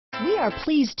We are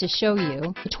pleased to show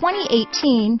you the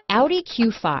 2018 Audi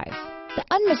Q5. The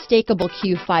unmistakable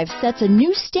Q5 sets a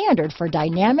new standard for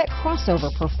dynamic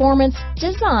crossover performance,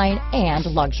 design, and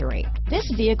luxury.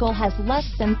 This vehicle has less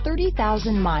than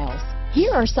 30,000 miles.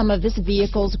 Here are some of this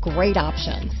vehicle's great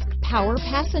options: power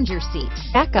passenger seat,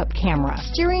 backup camera,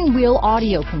 steering wheel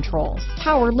audio controls,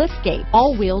 power liftgate,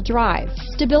 all-wheel drive,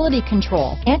 stability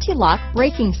control, anti-lock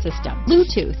braking system,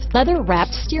 Bluetooth,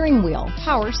 leather-wrapped steering wheel,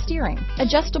 power steering,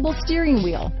 adjustable steering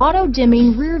wheel,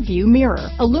 auto-dimming rear-view mirror,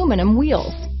 aluminum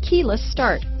wheels, keyless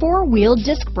start, four-wheel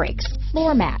disc brakes,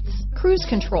 floor mats, cruise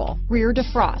control, rear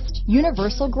defrost,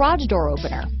 universal garage door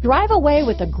opener. Drive away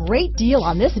with a great deal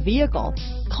on this vehicle.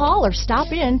 Call or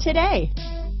stop in today.